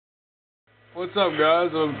What's up,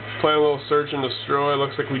 guys? I'm playing a little Search and Destroy.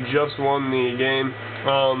 Looks like we just won the game.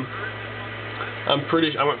 I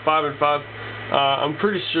went 5 and 5. I'm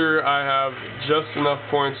pretty sure I have just enough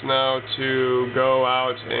points now to go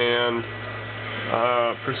out and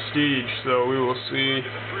prestige. So we will see.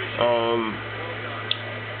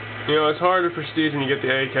 You know, it's hard to prestige when you get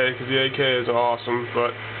the AK because the AK is awesome,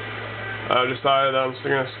 but I decided I'm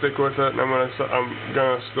still gonna stick with it, and I'm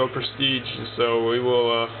gonna still prestige. So we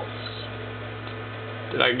will.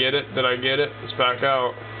 Did I get it? Did I get it? Let's back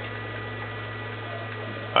out.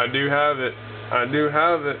 I do have it. I do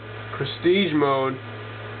have it. Prestige mode.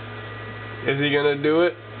 Is he gonna do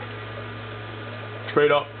it?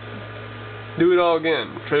 Trade all. Do it all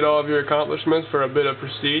again. Trade all of your accomplishments for a bit of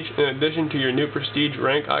prestige. In addition to your new prestige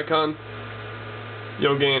rank icon,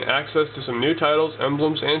 you'll gain access to some new titles,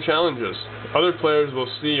 emblems, and challenges. Other players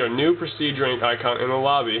will see your new prestige rank icon in the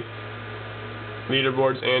lobby,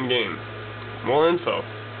 leaderboards, and game. More info.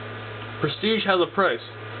 Prestige has a price.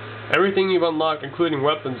 Everything you've unlocked, including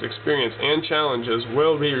weapons, experience, and challenges,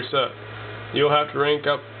 will be reset. You'll have to rank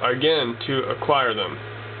up again to acquire them.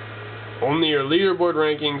 Only your leaderboard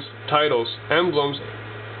rankings, titles, emblems,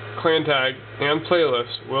 clan tag, and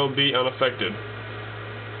playlists will be unaffected.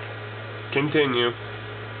 Continue.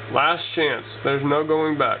 Last chance. There's no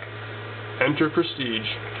going back. Enter prestige.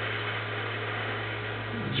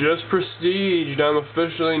 Just prestige. I'm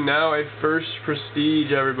officially now a first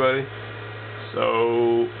prestige, everybody.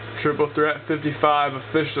 So, Triple Threat 55,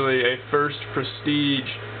 officially a first prestige.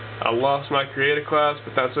 I lost my creative class,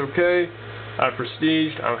 but that's okay. I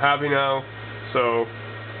prestiged. I'm happy now. So,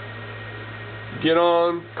 get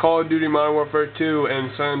on Call of Duty Modern Warfare 2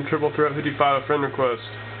 and send Triple Threat 55 a friend request.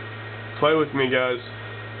 Play with me, guys.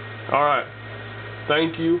 Alright.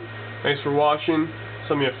 Thank you. Thanks for watching.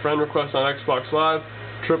 Send me a friend request on Xbox Live.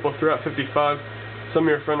 Triple Threat 55. Send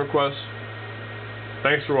me your friend request.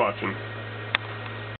 Thanks for watching.